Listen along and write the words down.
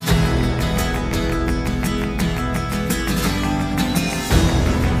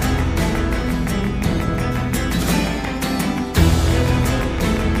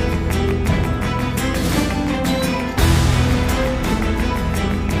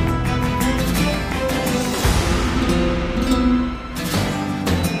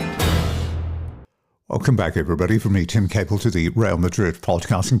Welcome back, everybody, from me, Tim Cable, to the Real Madrid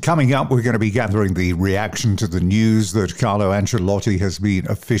podcast. And coming up, we're going to be gathering the reaction to the news that Carlo Ancelotti has been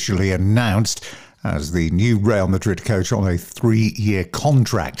officially announced as the new Real Madrid coach on a 3-year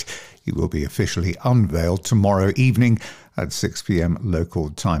contract. He will be officially unveiled tomorrow evening at 6 p.m.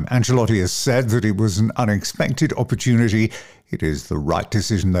 local time. Ancelotti has said that it was an unexpected opportunity. It is the right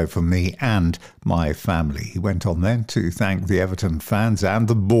decision, though, for me and my family. He went on then to thank the Everton fans and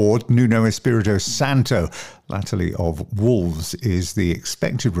the board. Nuno Espirito Santo, latterly of Wolves, is the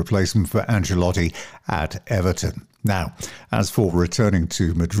expected replacement for Ancelotti at Everton. Now, as for returning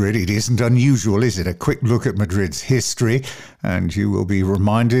to Madrid, it isn't unusual, is it? A quick look at Madrid's history, and you will be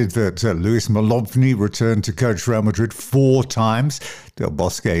reminded that Luis Mallovni returned to coach Real Madrid 4 times. Del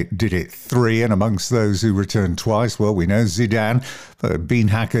Bosque did it 3, and amongst those who returned twice, well, we know Zidane, Bean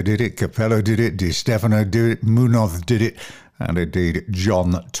Hacker did it, Capello did it, Di Stefano did it, Munoz did it, and indeed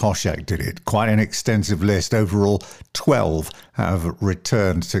John Toshak did it. Quite an extensive list. Overall, 12 have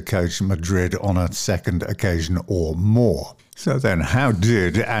returned to coach Madrid on a second occasion or more. So then, how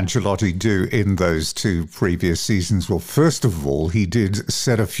did Ancelotti do in those 2 previous seasons? Well, first of all, he did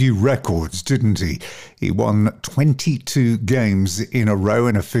set a few records, didn't he? He won 22 games in a row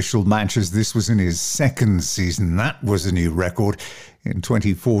in official matches. This was in his 2nd season. That was a new record. In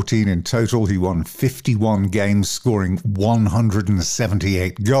 2014, in total, he won 51 games, scoring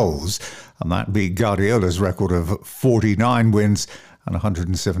 178 goals. And that beat Guardiola's record of 49 wins and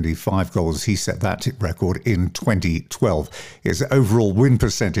 175 goals. He set that record in 2012. His overall win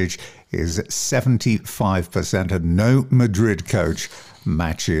percentage is 75%, and no Madrid coach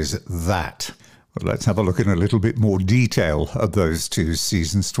matches that. Well, let's have a look in a little bit more detail of those 2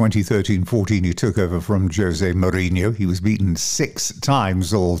 seasons. 2013-14, he took over from Jose Mourinho. He was beaten 6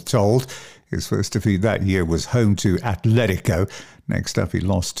 times, all told. His first defeat that year was home to Atletico. Next up, he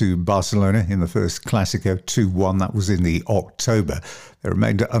lost to Barcelona in the first Clásico, 2-1. That was in the October. They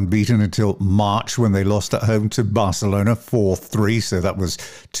remained unbeaten until March, when they lost at home to Barcelona, 4-3. So that was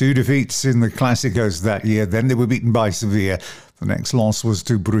 2 defeats in the Clásicos that year. Then they were beaten by Sevilla. The next loss was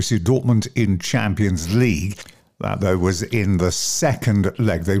to Borussia Dortmund in Champions League. That, though, was in the second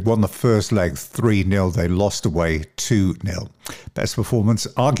leg. They won the first leg 3-0. They lost away 2-0. Best performance,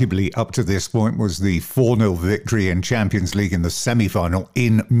 arguably up to this point, was the 4-0 victory in Champions League in the semi-final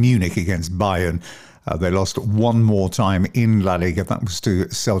in Munich against Bayern. They lost one more time in La Liga. That was to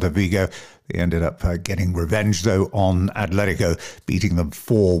Celta Vigo. They ended up getting revenge, though, on Atletico, beating them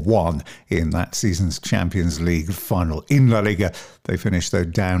 4-1 in that season's Champions League final. In La Liga, they finished, though,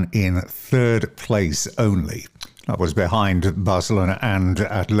 down in 3rd place only. That was behind Barcelona and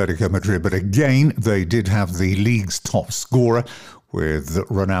Atletico Madrid. But again, they did have the league's top scorer. With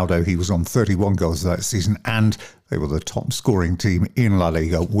Ronaldo, he was on 31 goals that season, and they were the top scoring team in La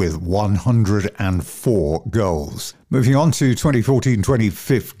Liga with 104 goals. Moving on to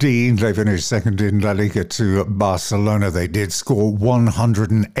 2014-2015, they finished second in La Liga to Barcelona. They did score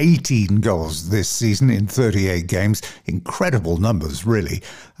 118 goals this season in 38 games. Incredible numbers, really.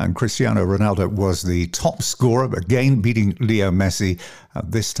 And Cristiano Ronaldo was the top scorer, again beating Leo Messi.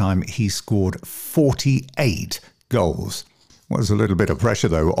 This time he scored 48 goals. Was a little bit of pressure,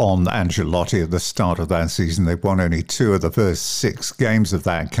 though, on Ancelotti at the start of that season. They won only 2 of the first 6 games of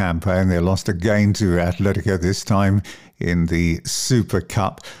that campaign. They lost again to Atletico, this time in the Super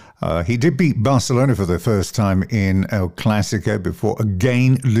Cup. He did beat Barcelona for the first time in El Clásico before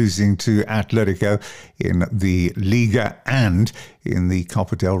again losing to Atletico in the Liga and in the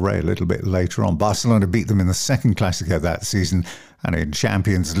Copa del Rey a little bit later on. Barcelona beat them in the second Clásico that season, and in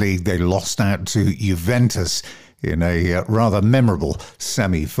Champions League they lost out to Juventus in a rather memorable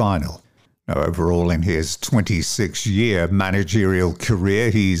semi-final. Now, overall, in his 26-year managerial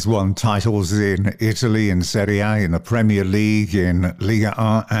career, he's won titles in Italy, in Serie A, in the Premier League, in Liga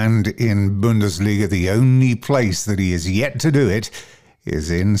A, and in Bundesliga. The only place that he has yet to do it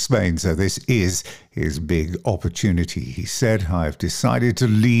is in Spain, so this is his big opportunity. He said, "I've decided to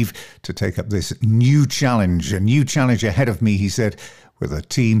leave to take up this new challenge ahead of me," he said, "with a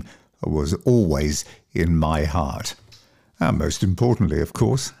team that was always in my heart." And most importantly, of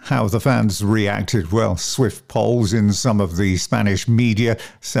course, how the fans reacted. Well, swift polls in some of the Spanish media,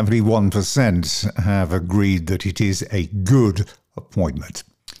 71% have agreed that it is a good appointment.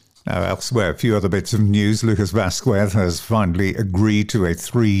 Now, elsewhere, a few other bits of news. Lucas Vazquez has finally agreed to a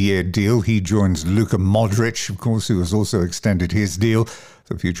 3-year deal. He joins Luka Modric, of course, who has also extended his deal.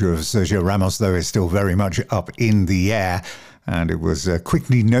 The future of Sergio Ramos, though, is still very much up in the air. And it was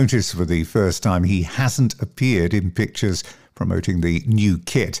quickly noticed for the first time he hasn't appeared in pictures promoting the new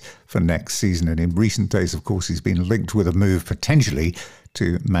kit for next season. And in recent days, of course, he's been linked with a move potentially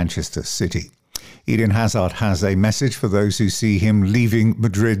to Manchester City. Eden Hazard has a message for those who see him leaving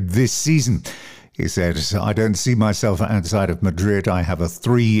Madrid this season. He said, "I don't see myself outside of Madrid. I have a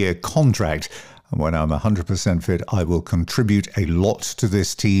 3-year contract. And when I'm 100% fit, I will contribute a lot to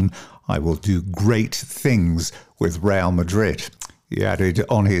this team. I will do great things with Real Madrid." He added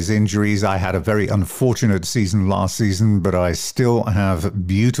on his injuries, "I had a very unfortunate season last season, but I still have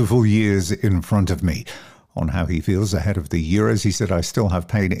beautiful years in front of me." On how he feels ahead of the Euros, he said, "I still have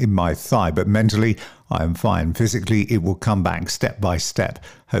pain in my thigh, but mentally I am fine. Physically, it will come back step by step,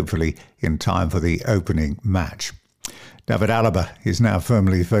 hopefully in time for the opening match." David Alaba is now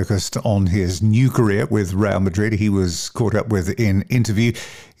firmly focused on his new career with Real Madrid. He was caught up with in interview.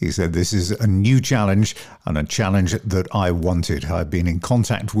 He said, "This is a new challenge and a challenge that I wanted. I've been in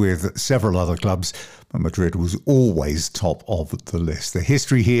contact with several other clubs, but Madrid was always top of the list. The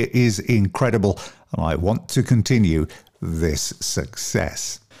history here is incredible, and I want to continue this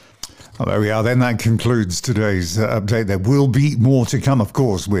success." Well, there we are then. That concludes today's update. There will be more to come, of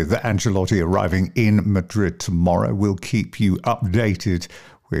course, with Ancelotti arriving in Madrid tomorrow. We'll keep you updated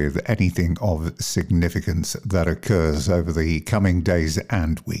with anything of significance that occurs over the coming days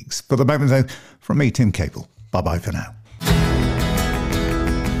and weeks. For the moment, though, from me, Tim Capel. Bye-bye for now.